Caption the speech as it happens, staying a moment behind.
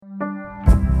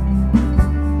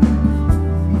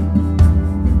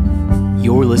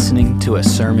You're listening to a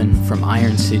sermon from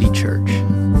Iron City Church.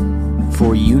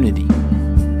 For unity,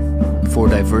 for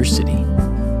diversity,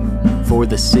 for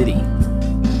the city,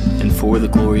 and for the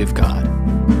glory of God.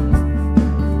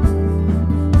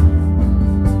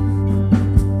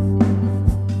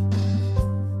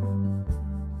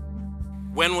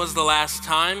 When was the last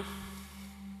time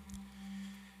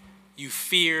you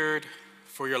feared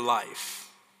for your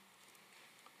life?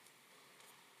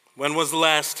 When was the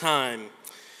last time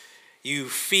you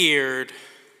feared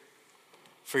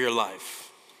for your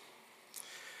life?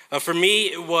 For me,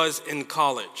 it was in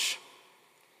college.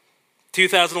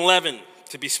 2011,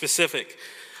 to be specific.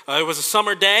 It was a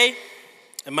summer day,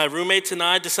 and my roommates and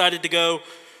I decided to go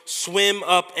swim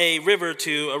up a river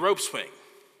to a rope swing.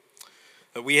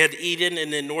 We had eaten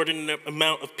an inordinate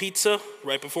amount of pizza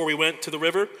right before we went to the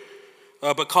river,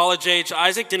 but college-age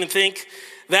Isaac didn't think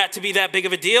that to be that big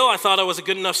of a deal. I thought I was a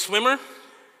good enough swimmer,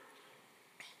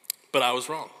 but I was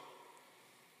wrong.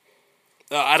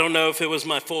 I don't know if it was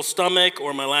my full stomach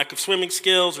or my lack of swimming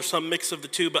skills or some mix of the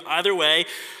two, but either way,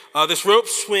 this rope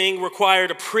swing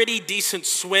required a pretty decent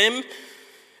swim,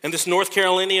 and this North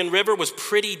Carolinian river was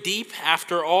pretty deep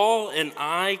after all, and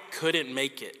I couldn't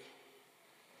make it.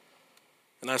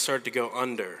 And I started to go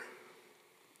under,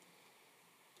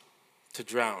 to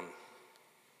drown.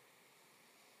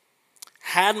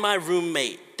 Had my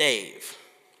roommate, Dave,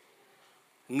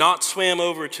 not swam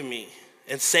over to me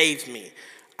and saved me,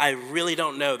 I really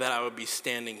don't know that I would be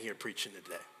standing here preaching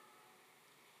today.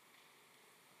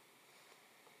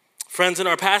 Friends, in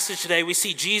our passage today, we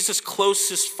see Jesus'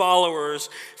 closest followers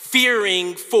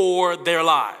fearing for their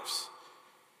lives.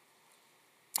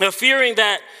 Now, fearing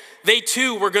that they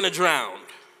too were going to drown.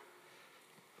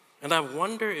 And I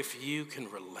wonder if you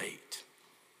can relate.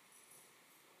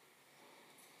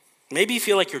 Maybe you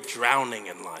feel like you're drowning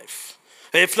in life.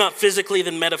 If not physically,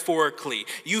 then metaphorically.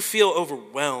 You feel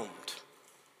overwhelmed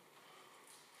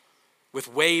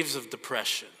with waves of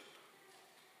depression,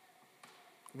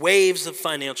 waves of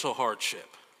financial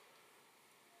hardship,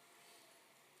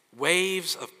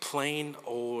 waves of plain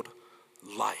old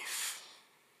life.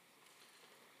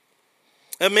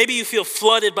 And maybe you feel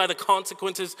flooded by the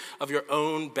consequences of your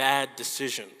own bad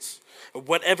decisions.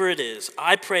 Whatever it is,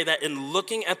 I pray that in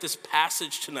looking at this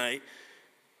passage tonight,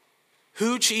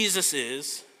 who Jesus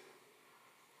is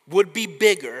would be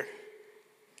bigger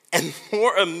and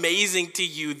more amazing to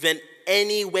you than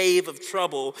any wave of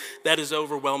trouble that is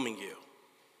overwhelming you.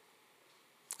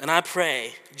 And I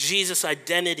pray Jesus'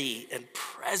 identity and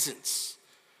presence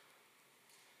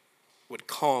would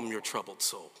calm your troubled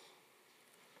soul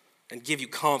and give you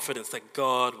confidence that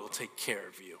God will take care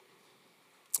of you.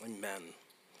 Amen.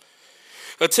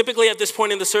 Typically at this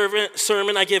point in the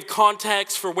sermon, I give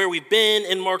context for where we've been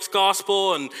in Mark's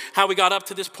gospel and how we got up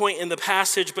to this point in the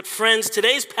passage. But friends,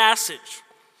 today's passage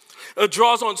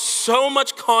draws on so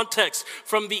much context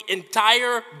from the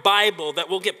entire Bible that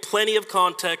we'll get plenty of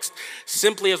context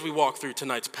simply as we walk through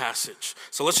tonight's passage.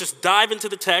 So let's just dive into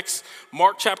the text.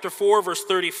 Mark chapter 4, verse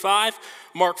 35.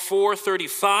 Mark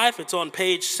 4:35. It's on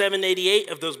page 788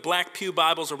 of those black pew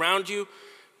Bibles around you,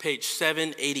 page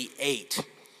 788.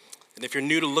 And if you're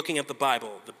new to looking at the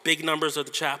Bible, the big numbers of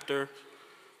the chapter,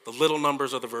 the little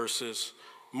numbers of the verses,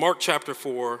 Mark chapter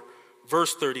 4,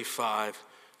 verse 35,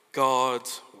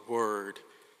 God's word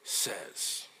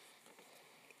says.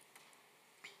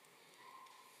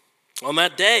 On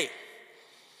that day,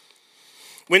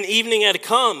 when evening had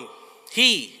come,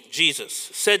 he, Jesus,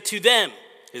 said to them,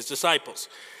 his disciples,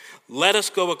 "Let us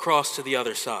go across to the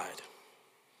other side."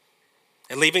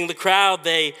 And leaving the crowd,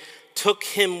 they took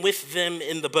him with them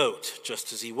in the boat,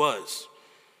 just as he was.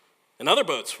 And other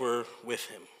boats were with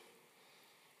him.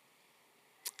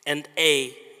 And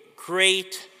a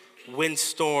great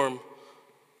windstorm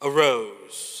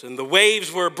arose, and the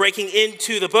waves were breaking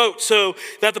into the boat, so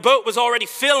that the boat was already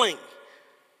filling.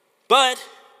 But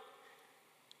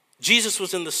Jesus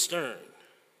was in the stern,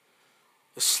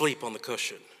 asleep on the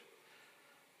cushion.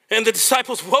 And the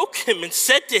disciples woke him and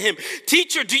said to him,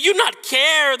 "Teacher, do you not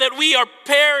care that we are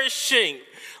perishing?"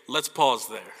 Let's pause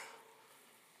there.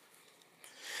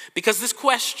 Because this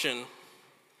question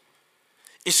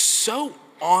is so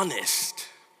honest.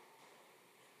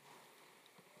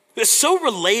 It's so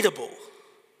relatable.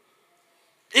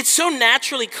 It so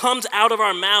naturally comes out of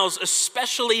our mouths,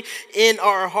 especially in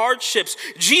our hardships.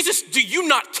 Jesus, do you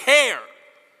not care?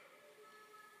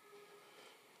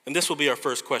 And this will be our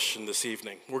first question this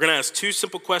evening. We're going to ask two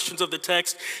simple questions of the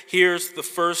text. Here's the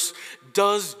first.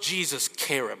 Does Jesus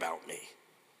care about me?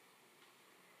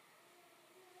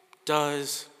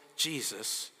 Does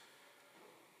Jesus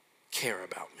care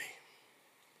about me?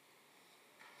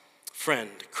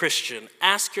 Friend, Christian,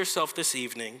 ask yourself this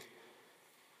evening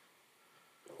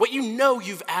what you know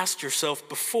you've asked yourself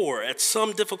before at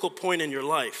some difficult point in your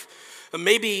life.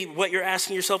 Maybe what you're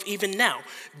asking yourself even now.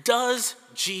 Does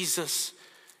Jesus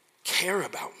care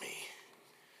about me?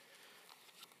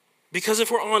 Because if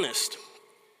we're honest,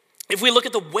 if we look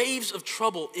at the waves of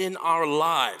trouble in our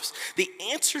lives, the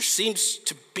answer seems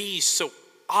to be so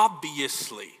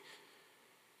obviously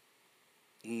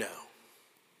no.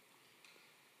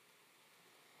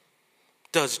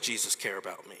 Does Jesus care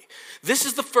about me? This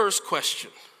is the first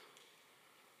question,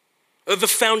 the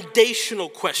foundational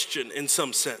question in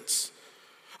some sense.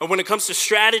 When it comes to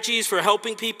strategies for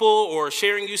helping people or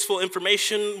sharing useful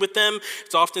information with them,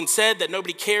 it's often said that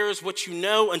nobody cares what you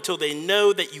know until they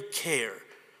know that you care.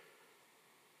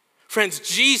 Friends,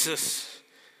 Jesus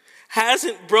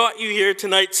hasn't brought you here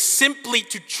tonight simply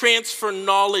to transfer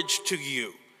knowledge to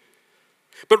you,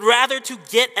 but rather to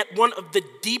get at one of the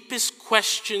deepest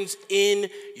questions in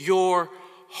your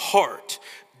heart.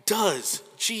 Does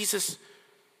Jesus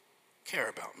care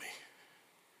about me?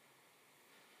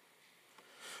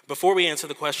 Before we answer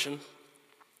the question,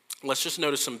 let's just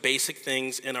notice some basic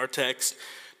things in our text.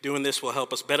 Doing this will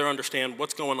help us better understand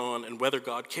what's going on and whether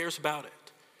God cares about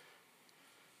it,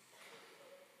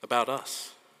 about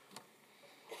us.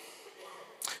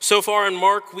 So far in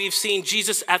Mark, we've seen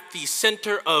Jesus at the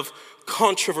center of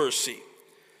controversy.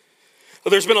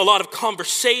 There's been a lot of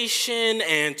conversation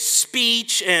and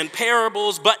speech and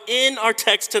parables, but in our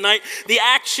text tonight, the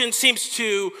action seems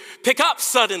to pick up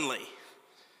suddenly.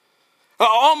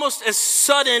 Almost as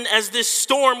sudden as this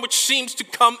storm, which seems to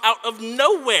come out of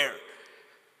nowhere.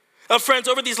 Friends,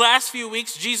 over these last few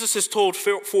weeks, Jesus has told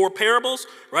four parables,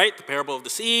 right? The parable of the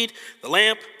seed, the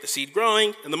lamp, the seed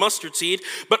growing, and the mustard seed.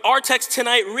 But our text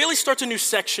tonight really starts a new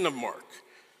section of Mark,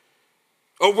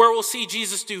 where we'll see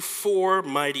Jesus do 4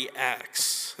 mighty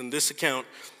acts. And this account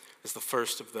is the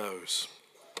first of those.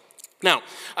 Now,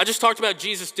 I just talked about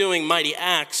Jesus doing mighty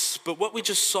acts, but what we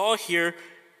just saw here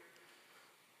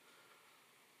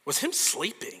was him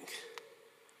sleeping.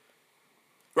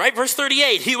 Right? Verse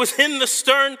 38, he was in the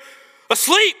stern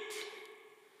asleep.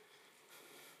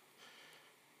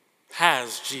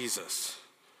 Has Jesus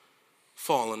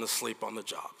fallen asleep on the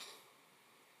job?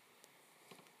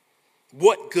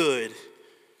 What good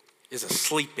is a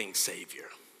sleeping Savior?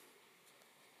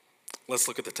 Let's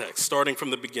look at the text, starting from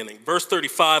the beginning. Verse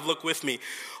 35, look with me.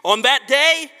 On that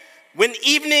day, when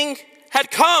evening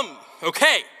had come,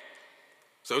 okay,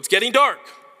 so it's getting dark.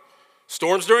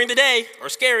 Storms during the day are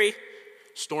scary.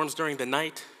 Storms during the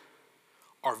night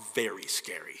are very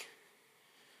scary.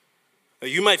 Now,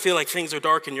 you might feel like things are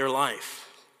dark in your life,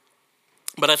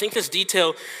 but I think this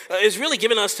detail is really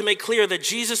given us to make clear that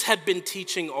Jesus had been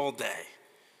teaching all day.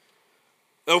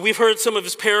 We've heard some of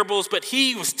his parables, but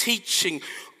he was teaching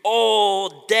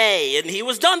all day, and he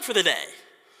was done for the day.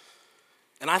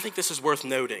 And I think this is worth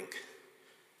noting.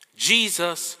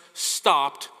 Jesus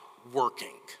stopped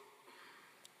working.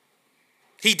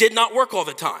 He did not work all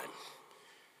the time.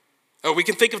 We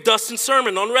can think of Dustin's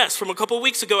sermon on rest from a couple of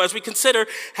weeks ago as we consider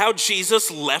how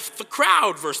Jesus left the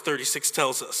crowd, verse 36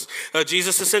 tells us.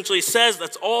 Jesus essentially says,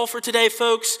 that's all for today,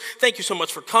 folks. Thank you so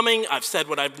much for coming. I've said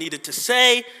what I've needed to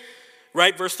say.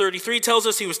 Right, verse 33 tells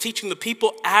us he was teaching the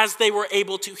people as they were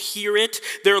able to hear it.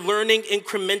 They're learning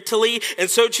incrementally. And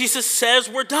so Jesus says,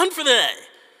 we're done for the day.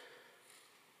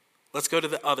 Let's go to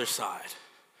the other side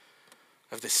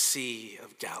of the Sea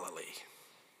of Galilee.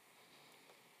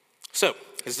 So,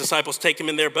 his disciples take him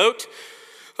in their boat.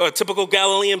 A typical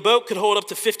Galilean boat could hold up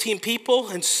to 15 people,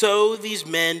 and so these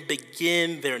men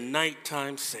begin their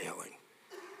nighttime sailing.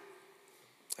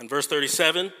 And verse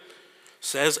 37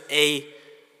 says a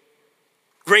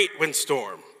great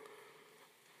windstorm.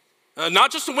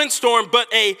 Not just a windstorm,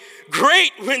 but a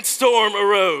great windstorm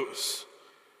arose.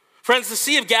 Friends, the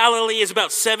Sea of Galilee is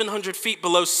about 700 feet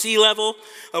below sea level,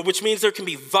 which means there can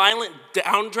be violent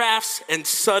downdrafts and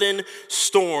sudden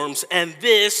storms, and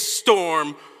this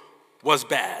storm was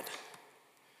bad.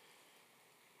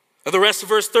 The rest of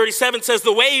verse 37 says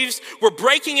the waves were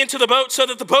breaking into the boat so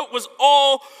that the boat was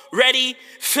already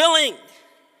filling.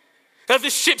 Now, the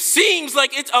ship seems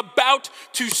like it's about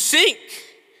to sink.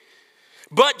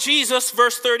 But Jesus,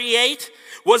 verse 38,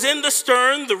 was in the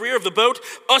stern, the rear of the boat,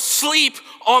 asleep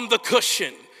on the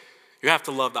cushion. You have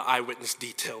to love the eyewitness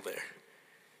detail there.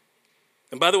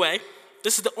 And by the way,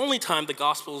 this is the only time the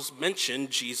Gospels mention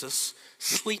Jesus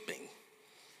sleeping.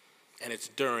 And it's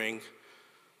during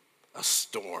a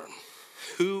storm.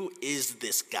 Who is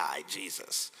this guy,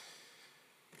 Jesus?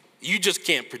 You just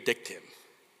can't predict him.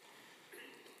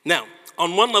 Now,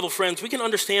 on one level, friends, we can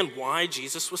understand why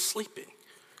Jesus was sleeping.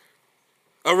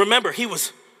 Remember, he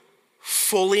was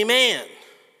fully man,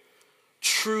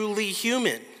 truly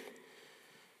human.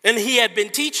 And he had been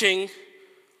teaching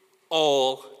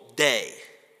all day.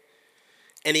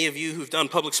 Any of you who've done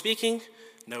public speaking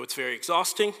know it's very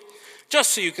exhausting.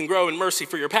 Just so you can grow in mercy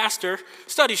for your pastor,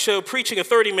 studies show preaching a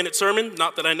 30-minute sermon,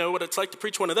 not that I know what it's like to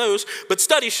preach one of those, but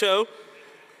studies show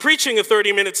preaching a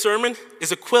 30-minute sermon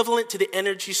is equivalent to the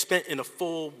energy spent in a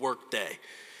full work day.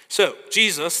 So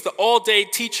Jesus, the all-day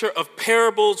teacher of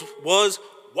parables, was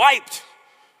wiped,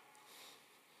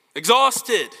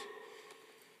 exhausted.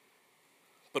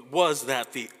 But was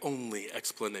that the only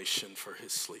explanation for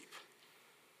his sleep?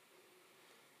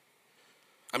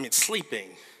 I mean, sleeping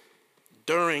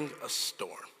during a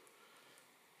storm.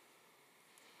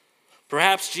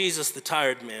 Perhaps Jesus, the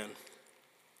tired man,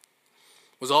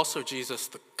 was also Jesus,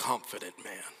 the confident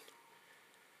man.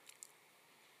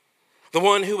 The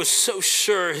one who was so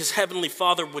sure his heavenly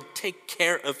Father would take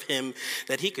care of him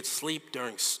that he could sleep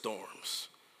during storms.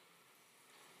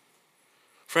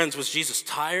 Friends, was Jesus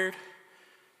tired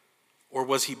or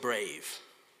was he brave?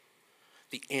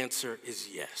 The answer is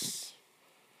yes.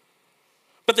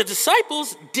 But the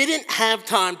disciples didn't have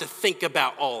time to think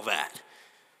about all that.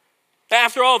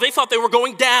 After all, they thought they were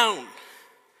going down.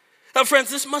 Now, friends,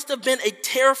 this must have been a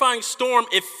terrifying storm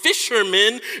if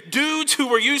fishermen, dudes who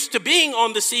were used to being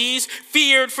on the seas,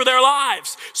 feared for their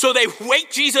lives. So they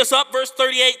wake Jesus up, verse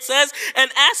 38 says,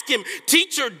 and ask him,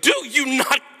 "Teacher, do you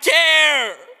not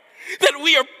care that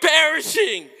we are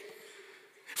perishing?"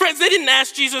 Friends, they didn't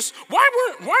ask Jesus,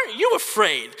 why aren't you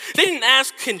afraid? They didn't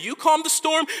ask, "Can you calm the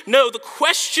storm?" No, the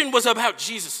question was about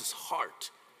Jesus' heart,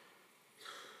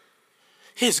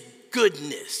 his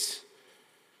goodness,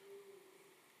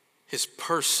 his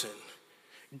person.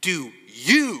 Do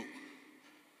you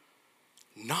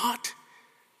not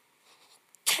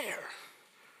care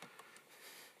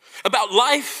about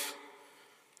life,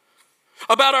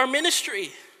 about our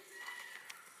ministry,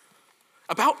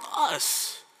 about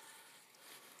us?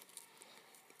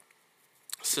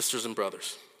 Sisters and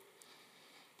brothers,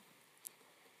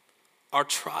 our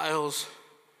trials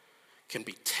can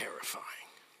be terrifying.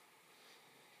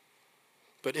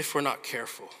 But if we're not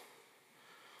careful,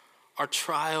 our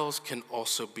trials can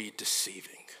also be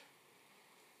deceiving.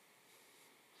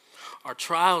 Our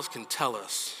trials can tell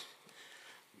us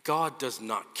God does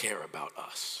not care about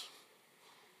us.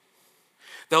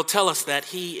 They'll tell us that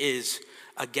he is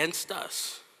against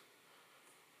us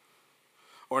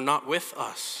or not with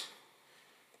us.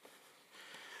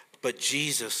 But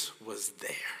Jesus was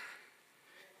there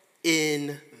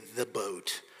in the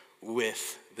boat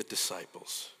with the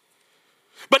disciples.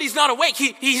 But he's not awake.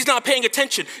 He's not paying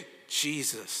attention.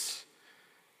 Jesus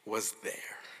was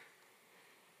there.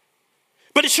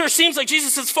 But it sure seems like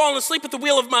Jesus has fallen asleep at the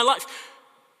wheel of my life.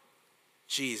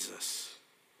 Jesus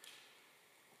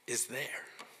is there.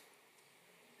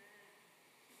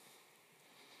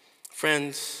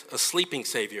 Friends, a sleeping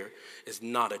Savior is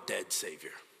not a dead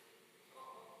Savior.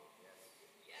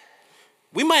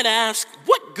 We might ask,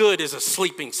 what good is a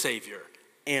sleeping Savior?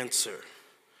 Answer,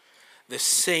 the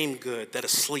same good that a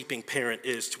sleeping parent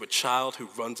is to a child who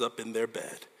runs up in their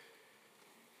bed.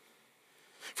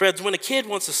 Friends, when a kid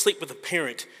wants to sleep with a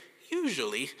parent,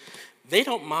 usually they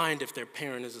don't mind if their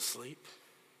parent is asleep.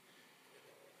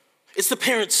 It's the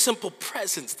parent's simple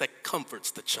presence that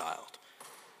comforts the child,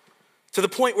 to the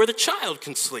point where the child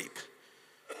can sleep.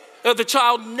 The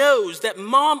child knows that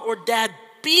mom or dad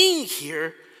being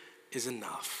here is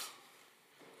enough.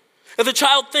 And the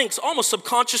child thinks almost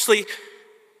subconsciously,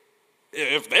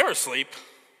 if they're asleep,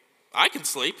 I can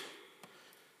sleep.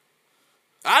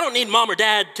 I don't need mom or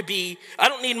dad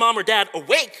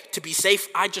awake to be safe.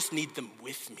 I just need them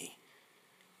with me.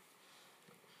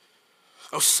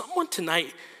 Oh, someone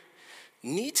tonight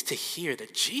needs to hear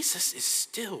that Jesus is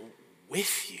still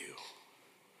with you.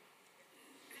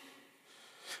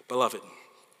 Beloved,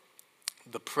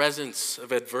 the presence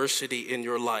of adversity in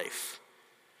your life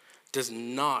does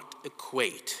not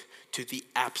equate to the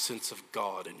absence of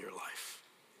God in your life.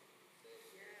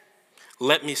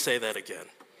 Let me say that again.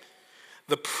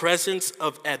 The presence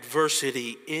of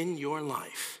adversity in your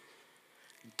life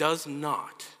does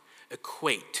not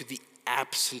equate to the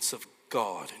absence of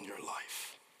God in your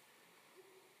life.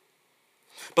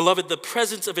 Beloved, the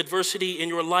presence of adversity in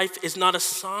your life is not a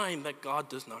sign that God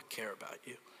does not care about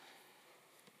you.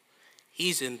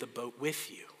 He's in the boat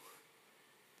with you.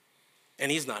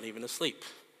 And he's not even asleep.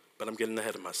 But I'm getting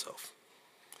ahead of myself.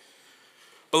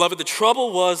 Beloved, the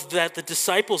trouble was that the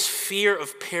disciples' fear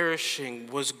of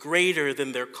perishing was greater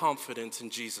than their confidence in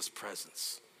Jesus'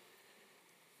 presence.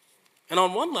 And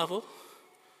on one level,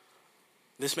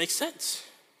 this makes sense.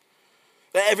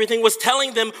 Everything was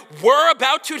telling them, we're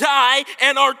about to die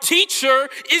and our teacher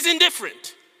is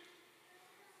indifferent.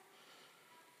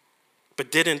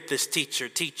 But didn't this teacher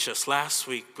teach us last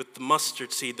week with the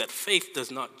mustard seed that faith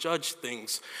does not judge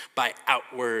things by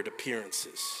outward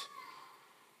appearances?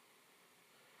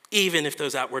 Even if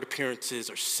those outward appearances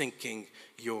are sinking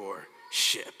your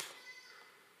ship.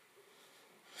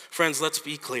 Friends, let's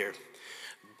be clear.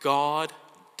 God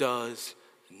does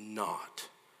not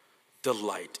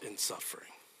delight in suffering.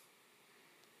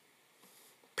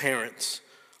 Parents,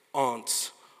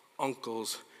 aunts,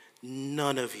 uncles,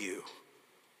 none of you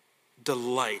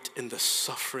delight in the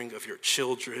suffering of your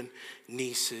children,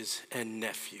 nieces, and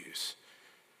nephews.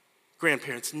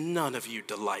 Grandparents, none of you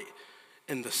delight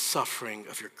in the suffering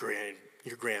of your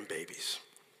grandbabies.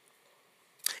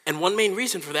 And one main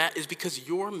reason for that is because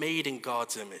you're made in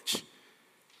God's image.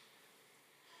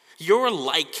 You're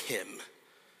like him.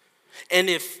 And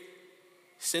if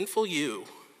sinful you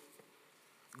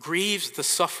grieves the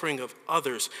suffering of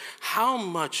others, how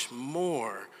much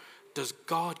more does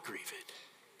God grieve it?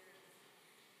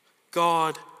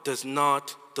 God does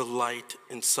not delight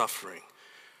in suffering,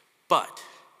 but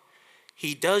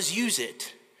he does use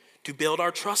it to build our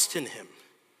trust in him,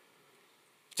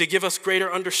 to give us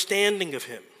greater understanding of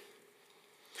him.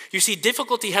 You see,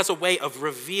 difficulty has a way of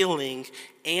revealing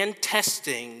and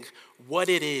testing what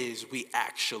it is we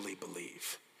actually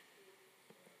believe.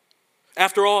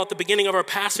 After all, at the beginning of our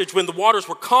passage, when the waters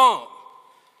were calm,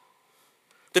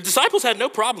 the disciples had no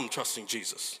problem trusting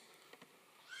Jesus.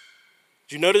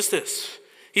 Did you notice this?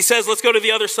 He says, let's go to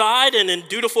the other side, and in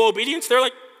dutiful obedience, they're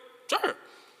like, sure,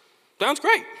 sounds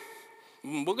great.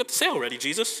 We'll get the sail ready,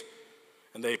 Jesus.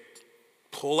 And they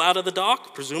pull out of the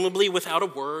dock, presumably without a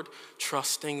word,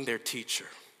 trusting their teacher.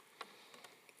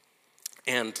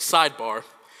 And sidebar,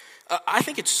 I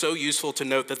think it's so useful to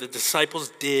note that the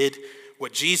disciples did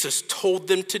what Jesus told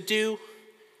them to do,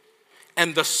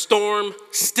 and the storm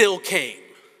still came.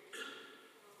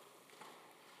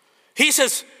 He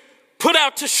says, put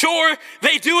out to shore,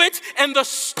 they do it, and the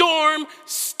storm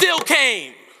still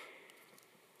came.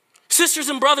 Sisters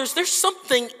and brothers, there's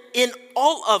something in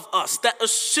all of us that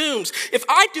assumes if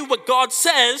I do what God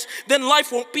says, then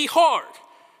life won't be hard.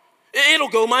 It'll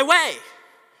go my way.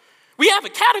 We have a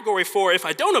category for if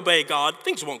I don't obey God,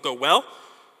 things won't go well.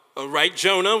 Right,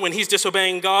 Jonah, when he's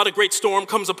disobeying God, a great storm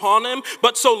comes upon him.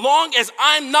 But so long as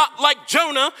I'm not like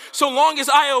Jonah, so long as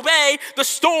I obey, the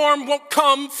storm won't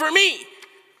come for me,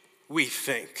 we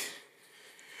think.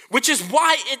 Which is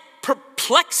why it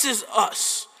perplexes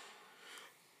us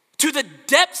to the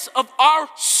depths of our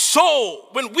soul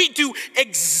when we do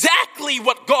exactly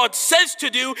what God says to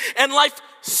do and life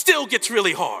still gets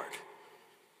really hard.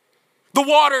 The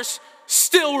waters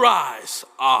still rise.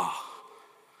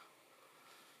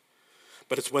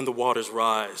 But it's when the waters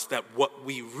rise that what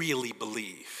we really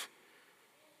believe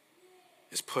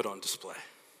is put on display.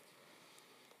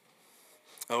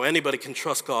 Oh, anybody can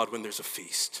trust God when there's a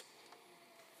feast.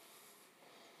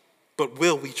 But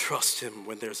will we trust him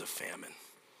when there's a famine?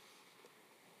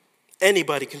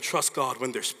 Anybody can trust God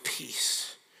when there's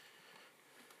peace.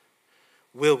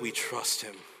 Will we trust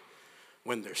him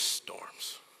when there's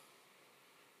storms?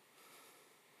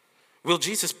 Will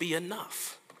Jesus be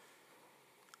enough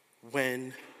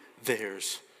when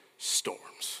there's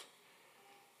storms?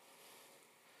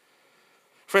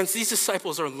 Friends, these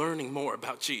disciples are learning more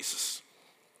about Jesus.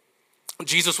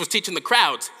 Jesus was teaching the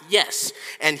crowds, yes,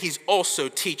 and he's also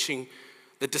teaching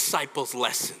the disciples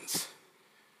lessons.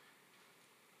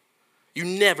 You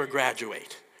never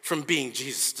graduate from being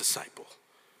Jesus' disciple.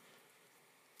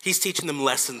 He's teaching them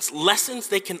lessons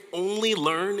they can only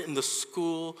learn in the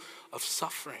school of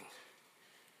suffering.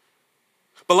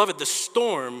 Beloved, the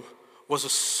storm was a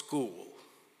school.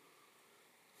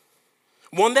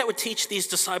 One that would teach these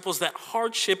disciples that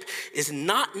hardship is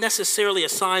not necessarily a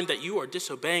sign that you are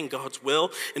disobeying God's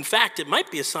will. In fact, it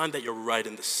might be a sign that you're right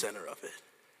in the center of it.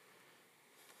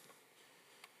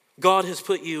 God has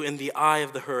put you in the eye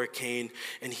of the hurricane,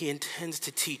 and he intends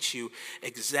to teach you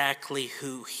exactly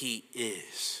who he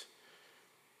is,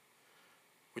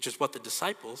 which is what the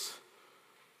disciples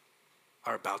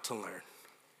are about to learn.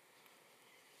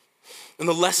 And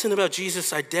the lesson about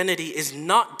Jesus' identity is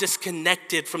not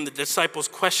disconnected from the disciples'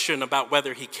 question about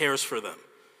whether he cares for them.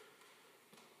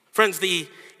 Friends, the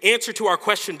answer to our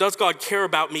question, does God care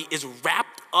about me, is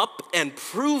wrapped up and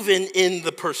proven in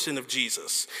the person of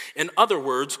Jesus. In other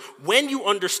words, when you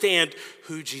understand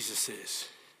who Jesus is,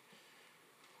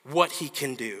 what he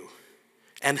can do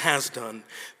and has done,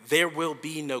 there will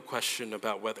be no question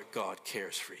about whether God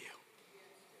cares for you.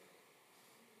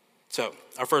 So,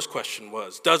 our first question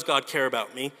was, does God care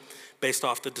about me? based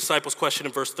off the disciples' question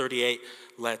in verse 38.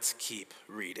 Let's keep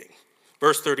reading.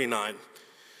 Verse 39.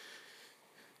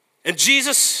 And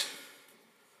Jesus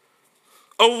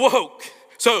awoke.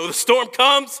 So the storm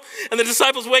comes, and the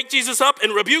disciples wake Jesus up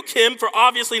and rebuke him for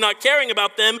obviously not caring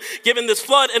about them, given this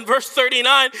flood. In verse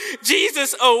 39,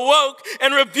 Jesus awoke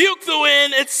and rebuked the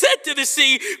wind and said to the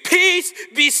sea, "Peace,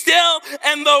 be still,"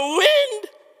 and the wind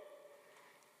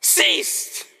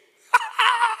ceased.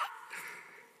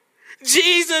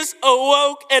 Jesus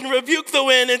awoke and rebuked the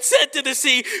wind and said to the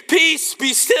sea, "Peace,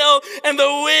 be still," and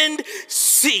the wind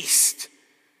ceased.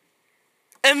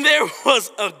 And there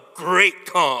was a great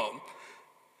calm.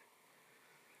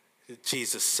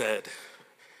 Jesus said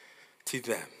to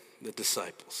them, the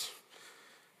disciples,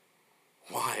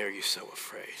 "Why are you so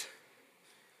afraid?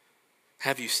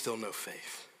 Have you still no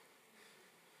faith?"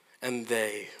 And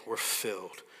they were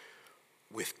filled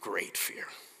with great fear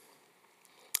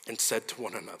and said to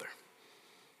one another,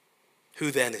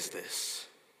 "Who then is this,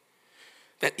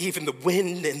 that even the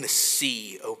wind and the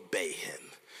sea obey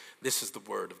him?" This is the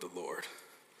word of the Lord.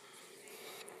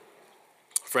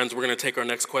 Friends, we're going to take our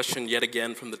next question yet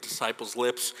again from the disciples'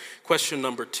 lips. Question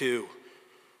number 2.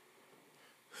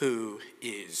 Who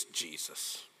is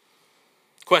Jesus?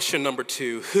 Question number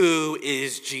 2. Who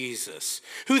is Jesus?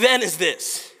 Who then is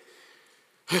this?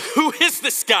 Who is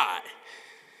this guy?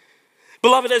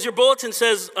 Beloved, as your bulletin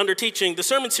says under teaching, the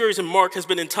sermon series in Mark has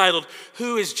been entitled,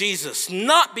 "Who is Jesus?"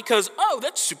 Not because,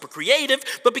 that's super creative,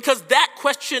 but because that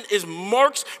question is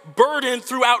Mark's burden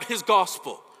throughout his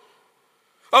gospel.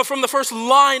 From the first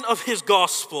line of his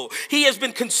gospel, he has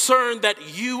been concerned that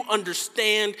you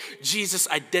understand Jesus'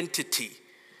 identity.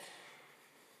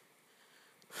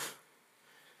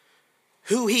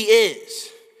 Who he is.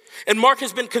 And Mark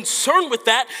has been concerned with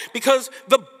that because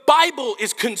the Bible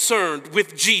is concerned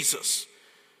with Jesus.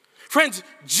 Friends,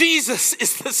 Jesus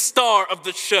is the star of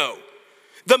the show,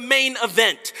 the main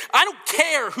event. I don't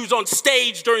care who's on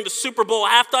stage during the Super Bowl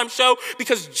halftime show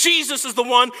because Jesus is the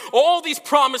one all these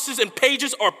promises and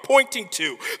pages are pointing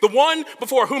to. The one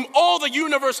before whom all the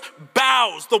universe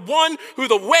bows. The one who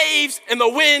the waves and the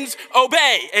winds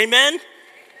obey. Amen?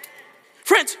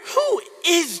 Friends, who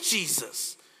is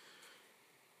Jesus?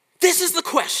 This is the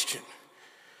question.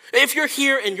 If you're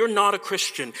here and you're not a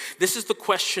Christian, this is the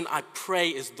question I pray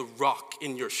is the rock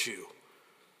in your shoe.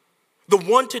 The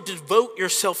one to devote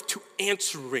yourself to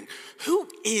answering. Who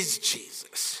is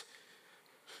Jesus?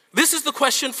 This is the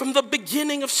question from the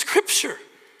beginning of Scripture.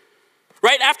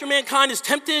 Right after mankind is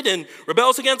tempted and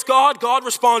rebels against God, God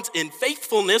responds in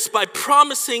faithfulness by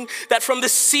promising that from the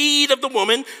seed of the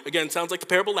woman, again, sounds like the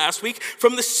parable last week,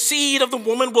 from the seed of the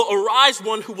woman will arise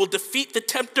one who will defeat the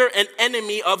tempter and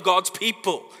enemy of God's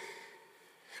people.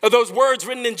 Those words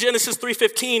written in Genesis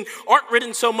 3:15 aren't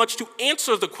written so much to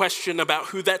answer the question about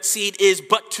who that seed is,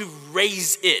 but to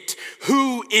raise it.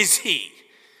 Who is he?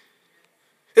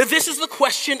 This is the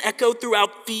question echoed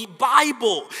throughout the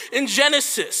Bible. In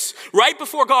Genesis, right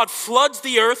before God floods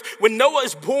the earth, when Noah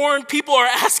is born, people are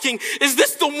asking, is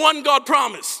this the one God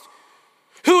promised?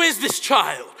 Who is this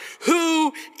child?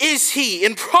 Who is he?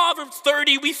 In Proverbs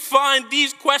 30, we find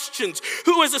these questions.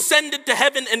 Who has ascended to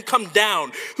heaven and come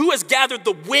down? Who has gathered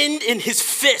the wind in his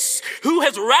fists? Who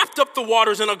has wrapped up the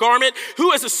waters in a garment? Who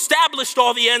has established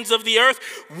all the ends of the earth?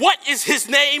 What is his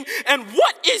name? And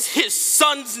what is his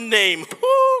son's name?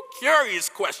 Curious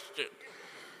question.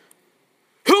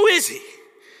 Who is he?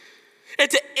 And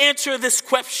to answer this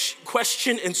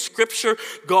question in Scripture,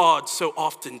 God so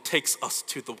often takes us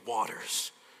to the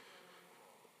waters,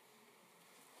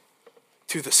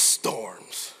 to the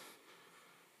storms.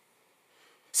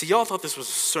 See, y'all thought this was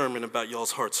a sermon about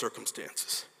y'all's hard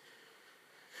circumstances.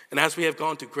 And as we have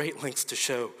gone to great lengths to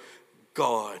show,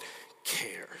 God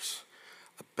cares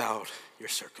about your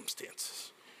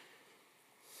circumstances.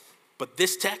 But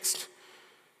this text,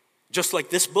 just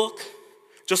like this book,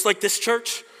 just like this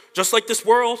church, just like this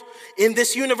world, in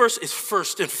this universe is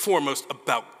first and foremost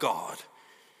about God.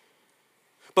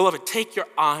 Beloved, take your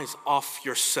eyes off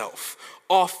yourself,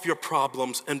 off your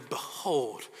problems, and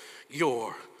behold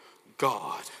your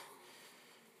God,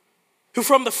 who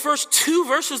from the first 2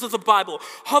 verses of the Bible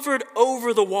hovered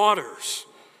over the waters,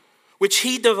 which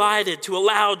he divided to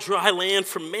allow dry land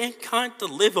for mankind to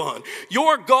live on.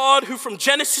 Your God who from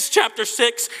Genesis chapter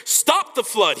 6 stopped the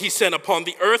flood he sent upon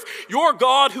the earth. Your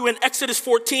God who in Exodus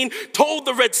 14 told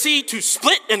the Red Sea to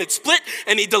split, and it split,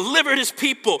 and he delivered his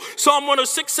people. Psalm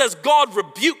 106 says God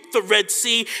rebuked the Red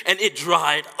Sea and it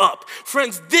dried up.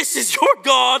 Friends, this is your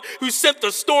God who sent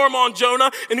the storm on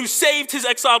Jonah and who saved his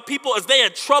exiled people as they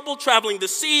had trouble traveling the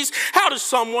seas. How does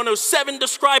Psalm 107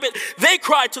 describe it? They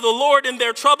cried to the Lord in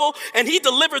their trouble, and he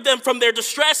delivered them from their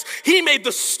distress. He made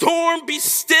the storm be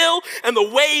still, and the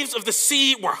waves of the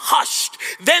sea were hushed.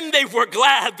 Then they were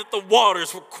glad that the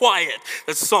waters were quiet.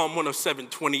 That's Psalm 107,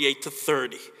 28 to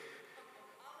 30.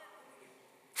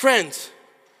 Friends,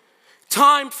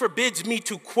 time forbids me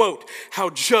to quote how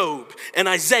Job and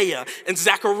Isaiah and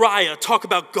Zechariah talk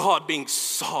about God being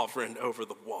sovereign over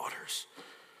the waters.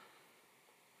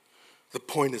 The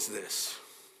point is this: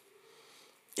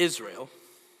 Israel,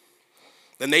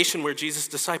 the nation where Jesus'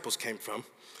 disciples came from,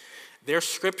 their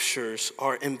scriptures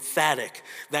are emphatic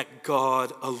that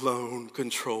God alone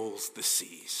controls the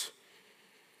seas.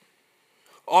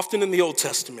 Often in the Old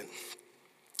Testament,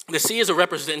 the sea is a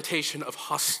representation of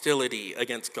hostility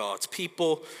against God's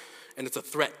people, and it's a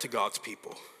threat to God's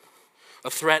people. A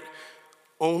threat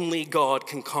only God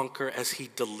can conquer as he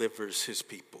delivers his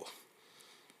people.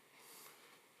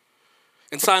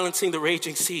 In silencing the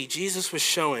raging sea, Jesus was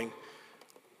showing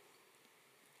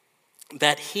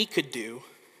that he could do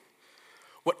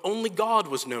what only God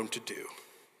was known to do.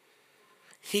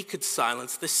 He could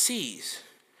silence the seas.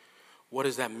 What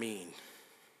does that mean?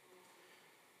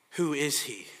 Who is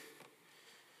he?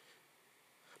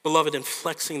 Beloved, in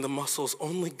flexing the muscles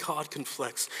only God can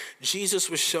flex, Jesus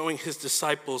was showing his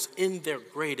disciples in their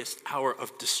greatest hour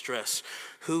of distress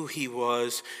who he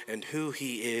was and who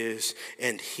he is,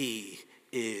 and he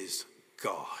is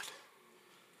God.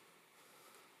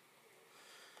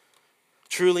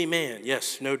 Truly man,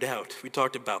 yes, no doubt. We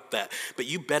talked about that. But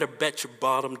you better bet your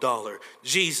bottom dollar,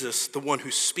 Jesus, the one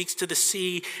who speaks to the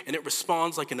sea and it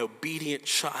responds like an obedient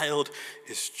child,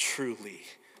 is truly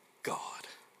God.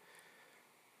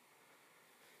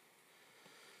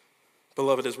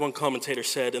 Beloved, as one commentator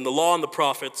said, in the law and the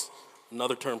prophets,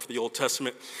 another term for the Old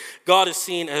Testament, God is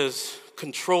seen as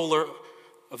controller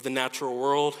of the natural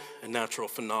world and natural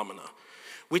phenomena.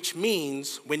 Which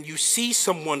means when you see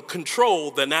someone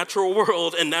control the natural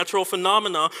world and natural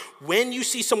phenomena, when you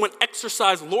see someone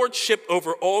exercise lordship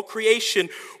over all creation,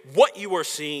 what you are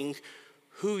seeing,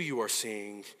 who you are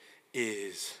seeing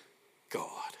is God.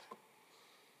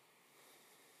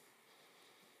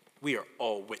 We are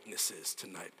all witnesses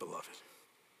tonight, beloved.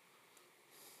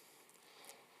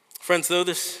 Friends, through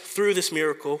this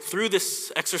miracle, through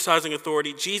this exercising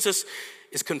authority, Jesus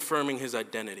is confirming his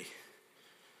identity.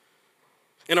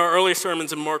 In our earlier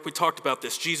sermons in Mark, we talked about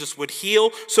this. Jesus would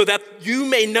heal so that you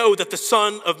may know that the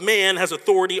Son of Man has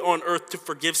authority on earth to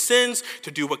forgive sins,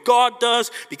 to do what God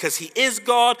does, because he is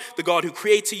God, the God who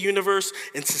creates a universe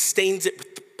and sustains it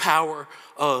with the power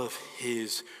of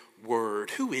his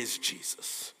word. Who is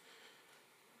Jesus?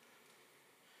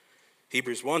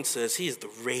 Hebrews 1 says he is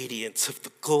the radiance of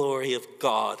the glory of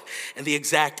God and the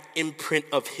exact imprint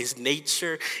of his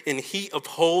nature, and he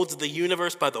upholds the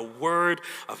universe by the word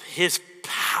of his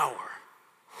power.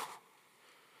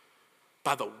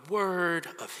 By the word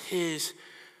of his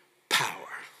power.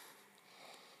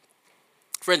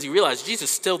 Friends, you realize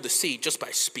Jesus stilled the sea just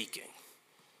by speaking.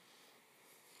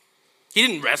 He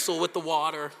didn't wrestle with the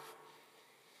water,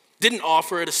 didn't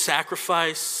offer it a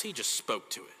sacrifice, he just spoke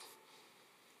to it.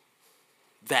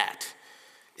 That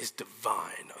is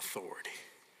divine authority.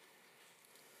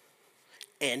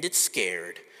 And it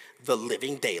scared the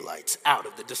living daylights out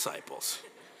of the disciples.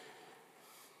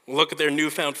 We'll look at their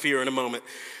newfound fear in a moment.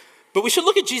 But we should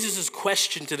look at Jesus'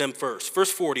 question to them first.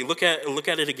 Verse 40, look at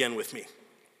it again with me.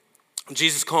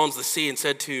 Jesus calms the sea and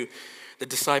said to the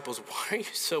disciples, "Why are you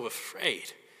so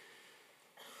afraid?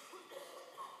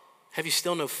 Have you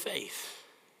still no faith?"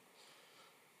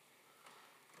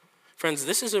 Friends,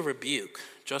 this is a rebuke,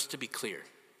 just to be clear.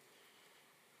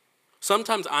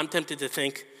 Sometimes I'm tempted to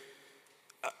think,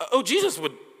 Jesus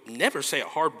would never say a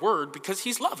hard word because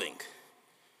he's loving.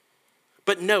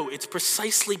 But no, it's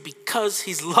precisely because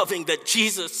he's loving that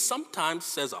Jesus sometimes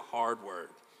says a hard word.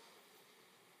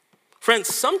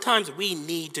 Friends, sometimes we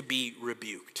need to be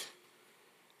rebuked.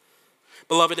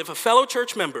 Beloved, if a fellow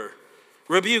church member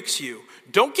rebukes you,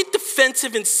 don't get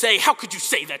defensive and say, "How could you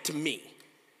say that to me?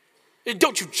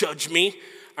 Don't you judge me."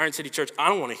 Iron City Church, I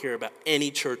don't want to hear about any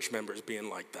church members being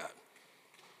like that.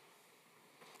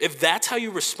 If that's how you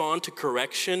respond to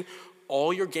correction,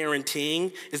 all you're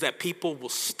guaranteeing is that people will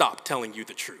stop telling you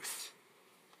the truth.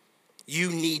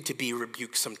 You need to be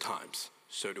rebuked sometimes.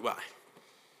 So do I.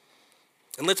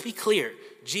 And let's be clear,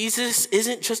 Jesus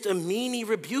isn't just a meanie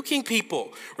rebuking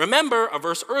people. Remember, a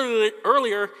verse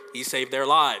earlier, he saved their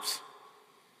lives.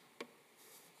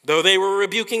 Though they were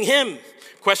rebuking him,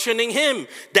 questioning him,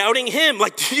 doubting him,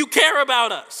 like, do you care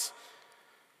about us?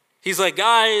 He's like,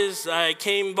 guys, I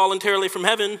came voluntarily from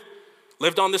heaven,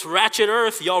 lived on this wretched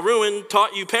earth, y'all ruined,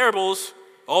 taught you parables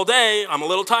all day. I'm a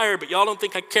little tired, but y'all don't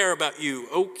think I care about you.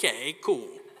 Okay, cool.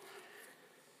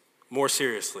 More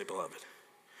seriously, beloved,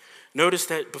 notice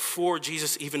that before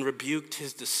Jesus even rebuked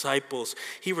his disciples,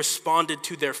 he responded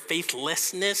to their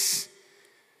faithlessness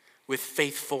with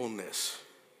faithfulness.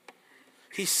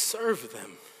 He served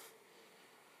them.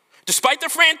 Despite their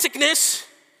franticness,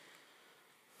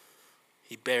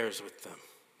 he bears with them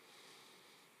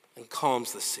and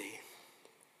calms the sea.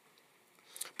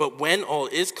 But when all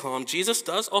is calm, Jesus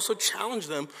does also challenge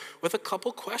them with a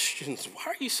couple questions. Why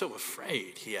are you so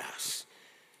afraid, he asks.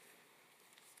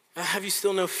 Have you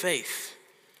still no faith?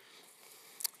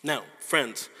 Now,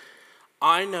 friends,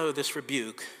 I know this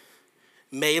rebuke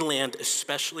may land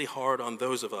especially hard on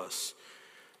those of us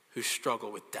who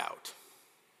struggle with doubt.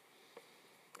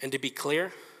 And to be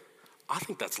clear, I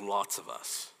think that's lots of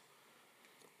us.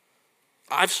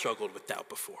 I've struggled with doubt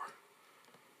before.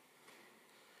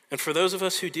 And for those of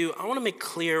us who do, I want to make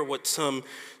clear what some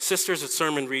sisters at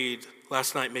Sermon Read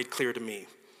last night made clear to me.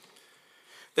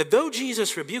 That though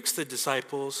Jesus rebukes the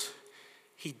disciples,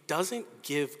 he doesn't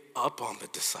give up on the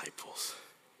disciples.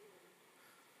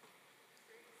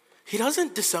 He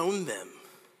doesn't disown them.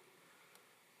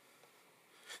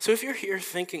 So if you're here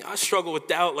thinking, I struggle with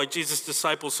doubt like Jesus'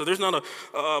 disciples, so there's not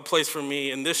a place for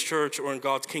me in this church or in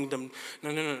God's kingdom.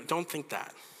 No, don't think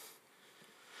that.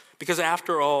 Because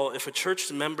after all, if a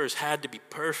church's members had to be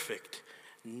perfect,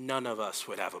 none of us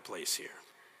would have a place here.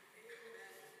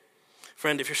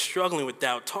 Friend, if you're struggling with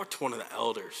doubt, talk to one of the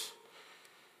elders.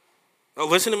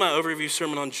 Listen to my overview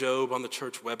sermon on Job on the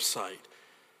church website.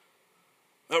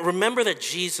 Remember that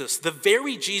Jesus, the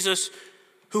very Jesus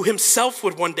who himself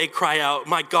would one day cry out,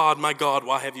 my God,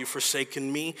 why have you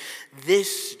forsaken me?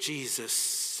 This Jesus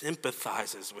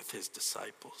sympathizes with his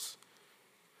disciples.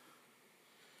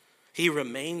 He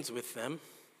remains with them.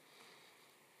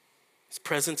 His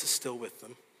presence is still with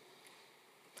them.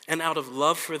 And out of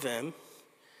love for them,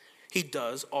 he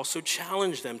does also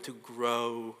challenge them to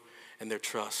grow in their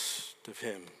trust of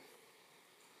him.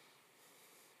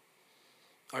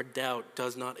 Our doubt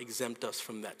does not exempt us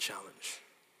from that challenge.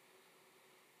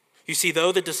 You see,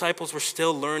 though the disciples were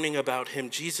still learning about him,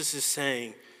 Jesus is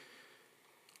saying,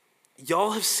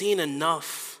 y'all have seen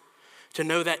enough to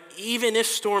know that even if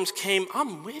storms came,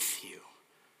 I'm with you.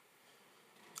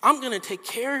 I'm going to take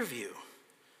care of you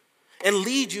and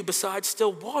lead you beside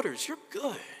still waters. You're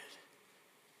good.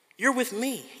 You're with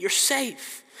me. You're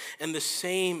safe. And the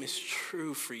same is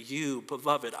true for you,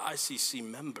 beloved ICC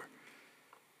member.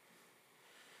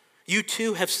 You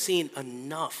too have seen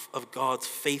enough of God's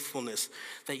faithfulness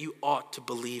that you ought to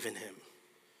believe in him,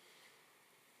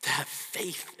 to have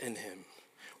faith in him.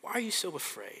 Why are you so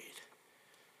afraid?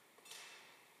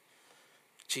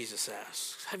 Jesus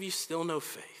asks, have you still no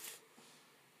faith?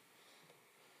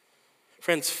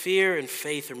 Friends, fear and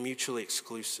faith are mutually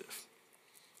exclusive.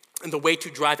 And the way to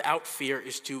drive out fear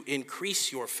is to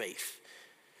increase your faith.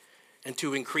 And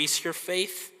to increase your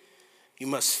faith, you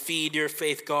must feed your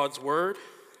faith God's word.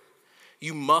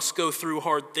 You must go through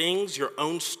hard things, your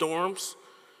own storms.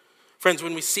 Friends,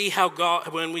 when we see how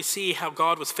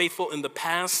God was faithful in the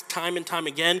past, time and time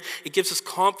again, it gives us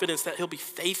confidence that he'll be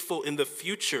faithful in the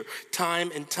future,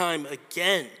 time and time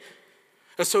again.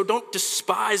 And so don't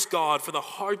despise God for the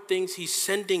hard things he's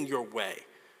sending your way.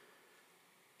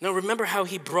 Now remember how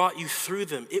he brought you through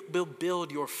them. It will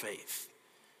build your faith.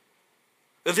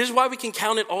 This is why we can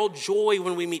count it all joy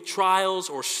when we meet trials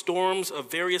or storms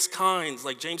of various kinds,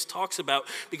 like James talks about,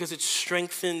 because it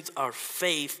strengthens our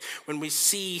faith when we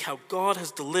see how God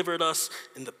has delivered us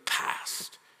in the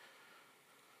past.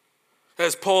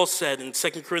 As Paul said in 2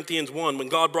 Corinthians 1, when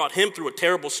God brought him through a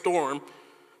terrible storm,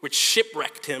 which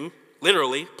shipwrecked him,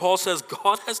 literally, Paul says,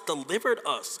 God has delivered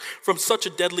us from such a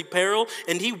deadly peril,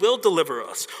 and he will deliver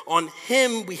us. On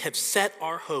him we have set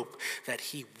our hope that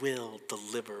he will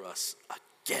deliver us again.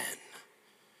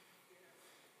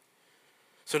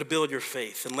 So to build your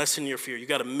faith and lessen your fear, you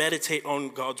got to meditate on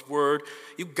God's word.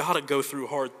 You got to go through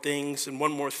hard things. And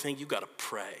one more thing, you got to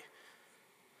pray.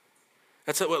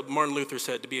 That's what Martin Luther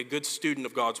said, to be a good student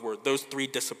of God's word. Those three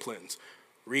disciplines,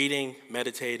 reading,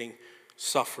 meditating,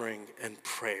 suffering, and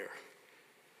prayer.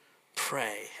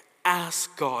 Pray.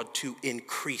 Ask God to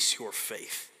increase your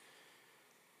faith.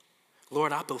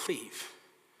 Lord, I believe.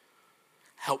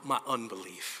 Help my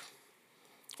unbelief.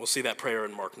 We'll see that prayer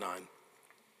in Mark 9.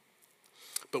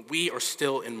 But we are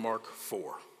still in Mark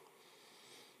 4.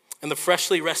 And the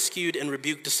freshly rescued and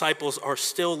rebuked disciples are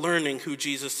still learning who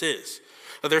Jesus is.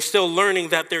 They're still learning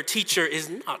that their teacher is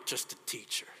not just a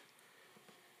teacher.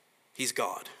 He's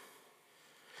God.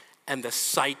 And the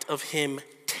sight of him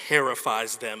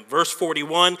terrifies them. Verse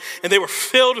 41, and they were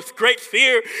filled with great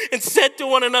fear and said to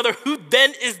one another, who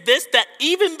then is this that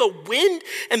even the wind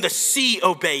and the sea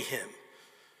obey him?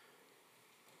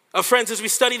 Friends, as we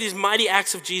study these mighty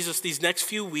acts of Jesus these next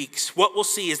few weeks, what we'll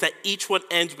see is that each one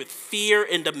ends with fear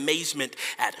and amazement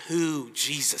at who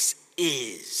Jesus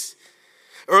is.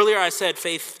 Earlier I said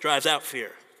faith drives out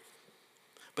fear.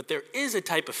 But there is a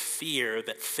type of fear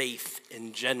that faith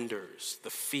engenders, the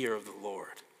fear of the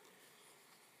Lord.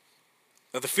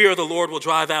 Now, the fear of the Lord will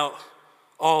drive out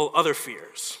all other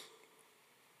fears,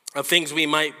 of things we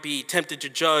might be tempted to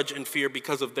judge and fear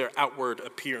because of their outward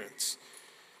appearance.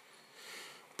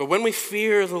 But when we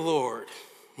fear the Lord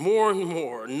more and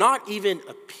more, not even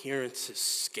appearances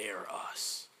scare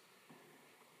us.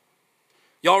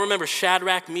 Y'all remember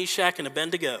Shadrach, Meshach, and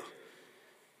Abednego?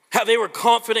 How they were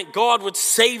confident God would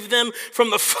save them from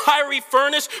the fiery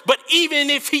furnace, but even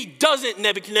if he doesn't,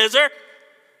 Nebuchadnezzar,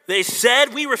 they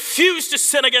said, we refuse to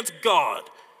sin against God,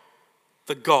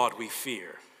 the God we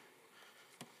fear.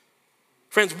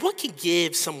 Friends, what can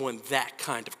give someone that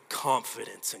kind of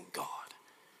confidence in God?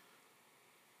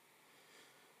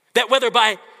 That whether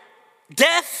by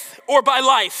death or by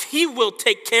life, he will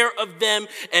take care of them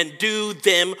and do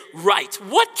them right.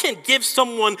 What can give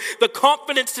someone the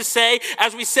confidence to say,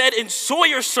 as we said in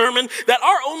Sawyer's sermon, that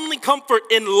our only comfort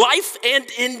in life and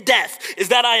in death is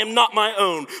that I am not my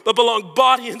own, but belong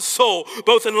body and soul,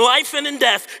 both in life and in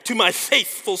death, to my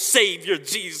faithful Savior,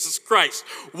 Jesus Christ?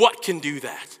 What can do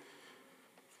that?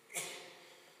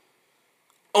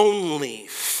 Only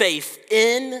faith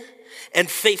in and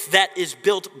faith that is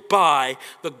built by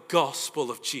the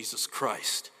gospel of Jesus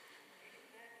Christ,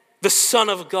 the Son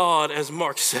of God, as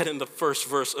Mark said in the first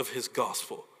verse of his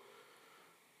gospel.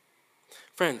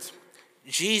 Friends,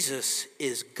 Jesus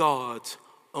is God's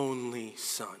only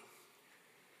Son,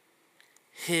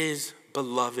 his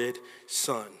beloved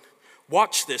Son.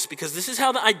 Watch this, because this is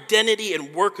how the identity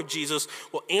and work of Jesus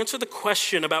will answer the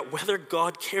question about whether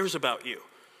God cares about you.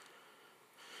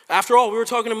 After all, we were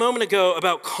talking a moment ago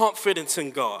about confidence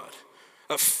in God,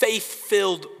 a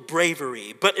faith-filled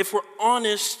bravery. But if we're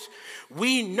honest,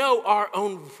 we know our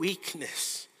own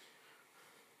weakness.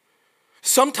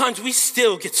 Sometimes we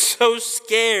still get so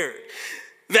scared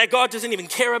that God doesn't even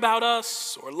care about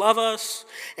us or love us.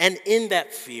 And in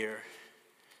that fear,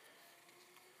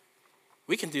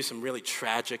 we can do some really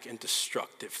tragic and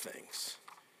destructive things.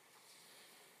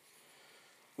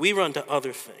 We run to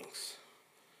other things.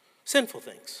 Sinful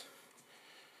things,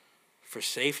 for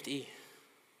safety,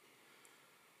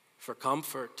 for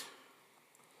comfort,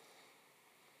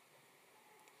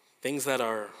 things that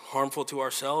are harmful to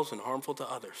ourselves and harmful to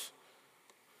others.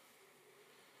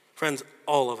 Friends,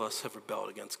 all of us have rebelled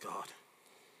against God.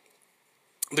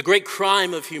 The great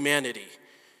crime of humanity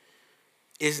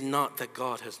is not that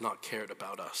God has not cared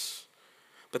about us,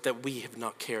 but that we have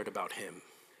not cared about him.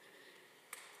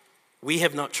 We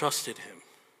have not trusted him.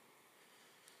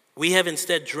 We have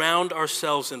instead drowned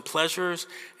ourselves in pleasures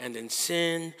and in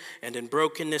sin and in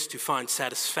brokenness to find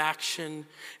satisfaction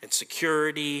and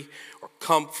security or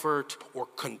comfort or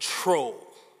control.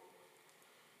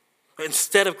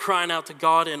 Instead of crying out to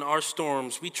God in our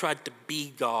storms, we tried to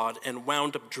be God and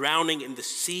wound up drowning in the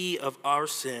sea of our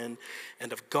sin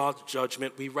and of God's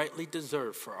judgment we rightly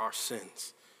deserve for our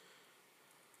sins.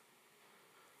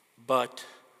 But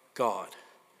God.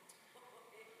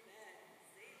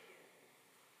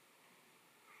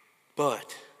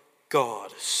 But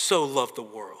God so loved the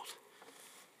world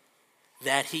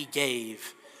that he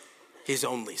gave his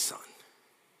only Son.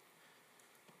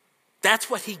 That's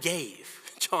what he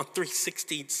gave. John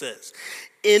 3:16 says,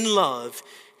 in love,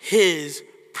 his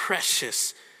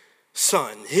precious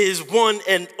Son, his one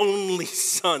and only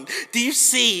Son. Do you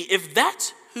see, if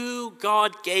that's who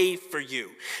God gave for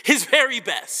you, his very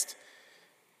best,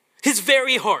 his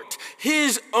very heart,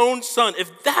 his own Son,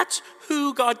 if that's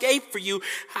who God gave for you,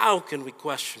 how can we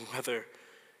question whether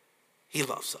he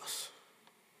loves us?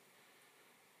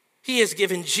 He has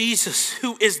given Jesus,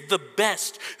 who is the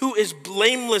best, who is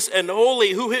blameless and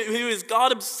holy, who is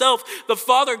God himself. The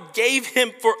Father gave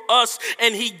him for us,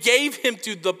 and he gave him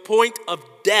to the point of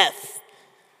death.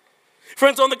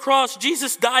 Friends, on the cross,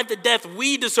 Jesus died the death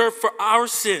we deserve for our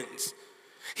sins.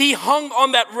 He hung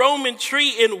on that Roman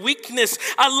tree in weakness.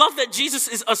 I love that Jesus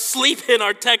is asleep in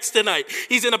our text tonight.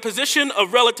 He's in a position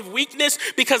of relative weakness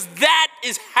because that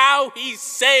is how he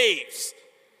saves.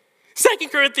 2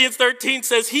 Corinthians 13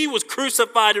 says he was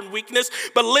crucified in weakness,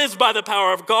 but lives by the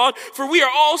power of God. For we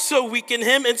are also weak in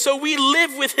him, and so we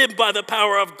live with him by the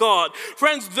power of God.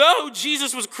 Friends, though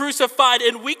Jesus was crucified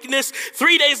in weakness,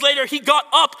 3 days later he got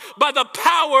up by the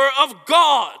power of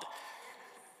God.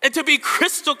 And to be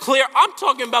crystal clear, I'm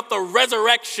talking about the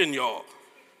resurrection, y'all.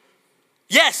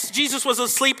 Yes, Jesus was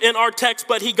asleep in our text,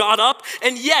 but he got up.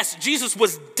 And yes, Jesus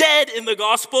was dead in the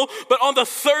gospel, but on the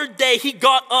third day, he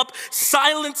got up,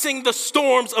 silencing the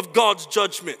storms of God's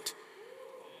judgment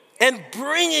and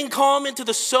bringing calm into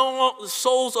the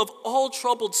souls of all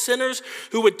troubled sinners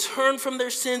who would turn from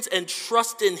their sins and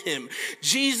trust in him.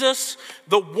 Jesus,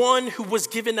 the one who was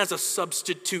given as a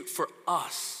substitute for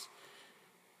us.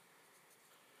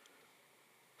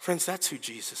 Friends, that's who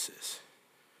Jesus is.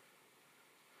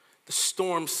 The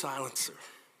storm silencer,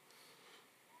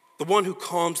 the one who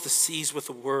calms the seas with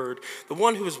a word, the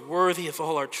one who is worthy of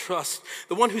all our trust,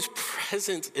 the one whose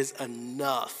presence is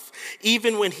enough,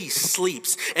 even when he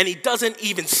sleeps, and he doesn't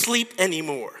even sleep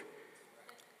anymore.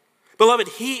 Beloved,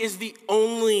 he is the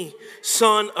only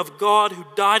Son of God who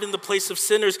died in the place of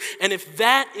sinners, and if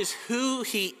that is who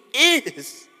he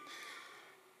is,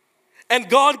 and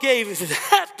God gave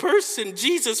that person,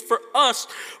 Jesus, for us,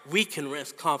 we can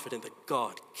rest confident that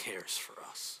God cares for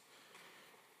us.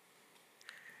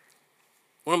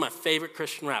 One of my favorite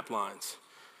Christian rap lines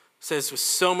says, with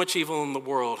so much evil in the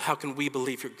world, how can we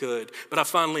believe you're good? But I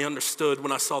finally understood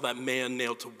when I saw that man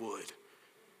nailed to wood.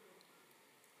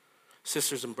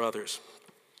 Sisters and brothers,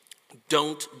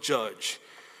 don't judge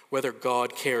whether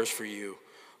God cares for you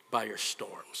by your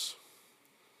storms,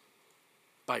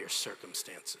 by your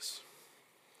circumstances.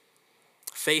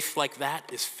 Faith like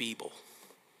that is feeble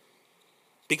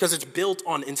because it's built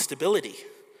on instability.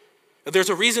 There's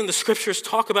a reason the scriptures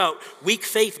talk about weak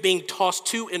faith being tossed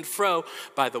to and fro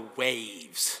by the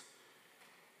waves.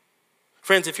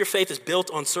 Friends, if your faith is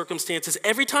built on circumstances,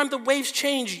 every time the waves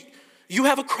change, you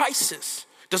have a crisis.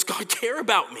 Does God care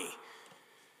about me?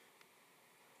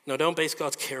 No, don't base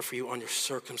God's care for you on your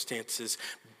circumstances.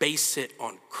 Base it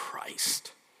on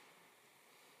Christ,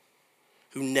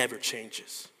 who never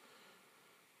changes,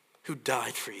 who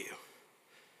died for you.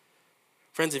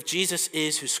 Friends, if Jesus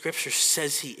is who Scripture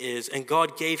says he is, and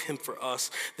God gave him for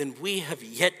us, then we have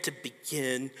yet to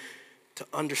begin to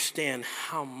understand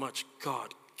how much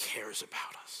God cares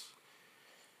about us.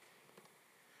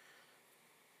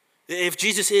 If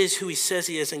Jesus is who he says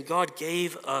he is, and God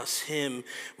gave us him,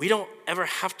 we don't ever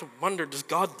have to wonder, does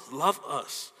God love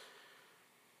us?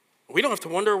 We don't have to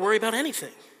wonder or worry about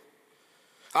anything.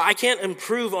 I can't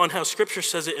improve on how Scripture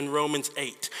says it in Romans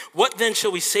 8. What then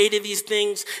shall we say to these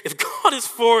things? If God is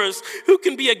for us, who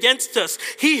can be against us?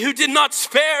 He who did not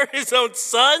spare his own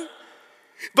son,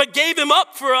 but gave him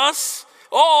up for us,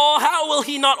 how will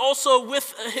he not also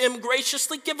with him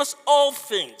graciously give us all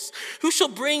things? Who shall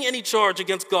bring any charge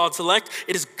against God's elect?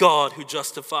 It is God who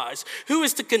justifies. Who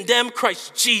is to condemn?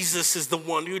 Christ Jesus is the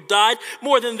one who died.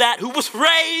 More than that, who was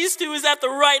raised, who is at the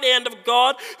right hand of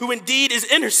God, who indeed is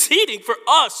interceding for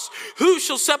us. Who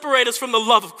shall separate us from the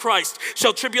love of Christ?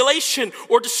 Shall tribulation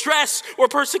or distress or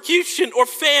persecution or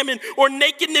famine or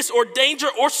nakedness or danger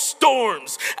or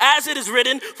storms? As it is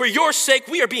written, for your sake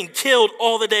we are being killed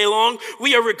all the day long.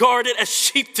 We are regarded as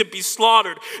sheep to be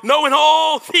slaughtered. Knowing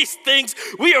all these things,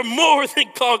 we are more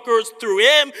than conquerors through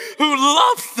him who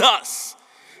loved us.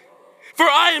 For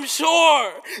I am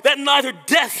sure that neither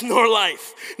death nor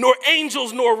life, nor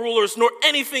angels nor rulers, nor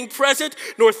anything present,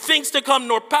 nor things to come,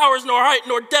 nor powers, nor height,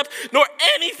 nor depth, nor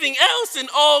anything else in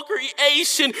all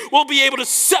creation will be able to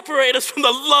separate us from the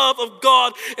love of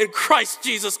God in Christ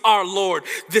Jesus our Lord.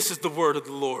 This is the word of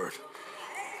the Lord.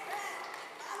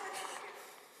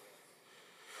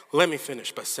 Let me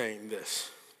finish by saying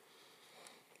this.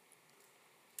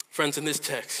 Friends, in this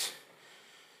text,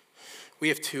 we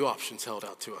have two options held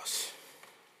out to us.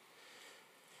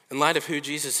 In light of who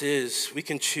Jesus is, we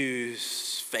can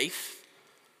choose faith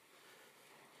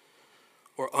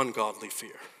or ungodly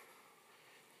fear.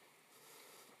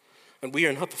 And we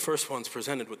are not the first ones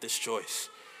presented with this choice.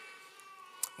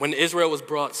 When Israel was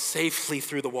brought safely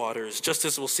through the waters, just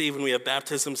as we'll see when we have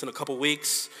baptisms in a couple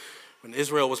weeks, when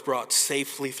Israel was brought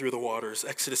safely through the waters,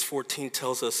 Exodus 14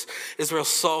 tells us, Israel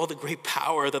saw the great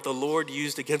power that the Lord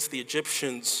used against the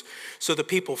Egyptians. So the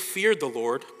people feared the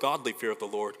Lord, godly fear of the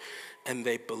Lord, and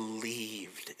they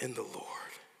believed in the Lord.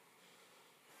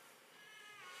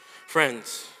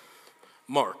 Friends,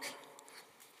 mark,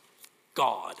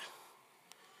 God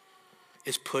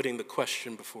is putting the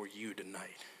question before you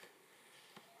tonight.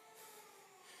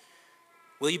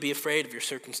 Will you be afraid of your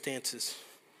circumstances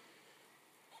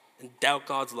and doubt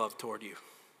God's love toward you?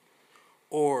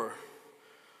 Or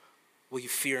will you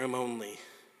fear him only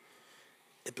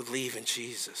and believe in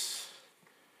Jesus,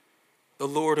 the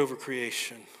Lord over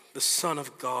creation, the Son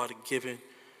of God given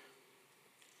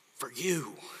for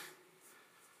you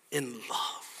in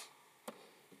love?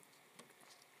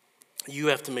 You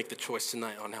have to make the choice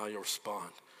tonight on how you'll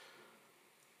respond.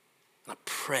 And I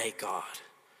pray, God,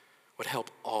 would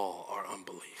help all our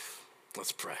unbelief.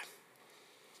 Let's pray.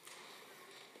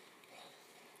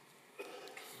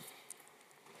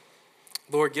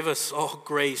 Lord, give us all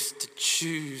grace to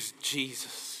choose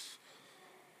Jesus,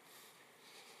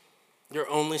 your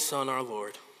only Son, our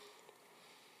Lord,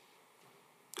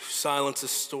 who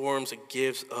silences storms and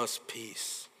gives us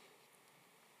peace.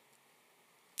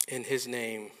 In his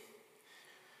name,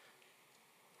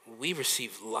 we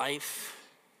receive life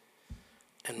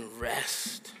and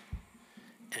rest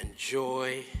and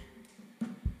joy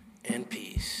and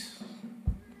peace.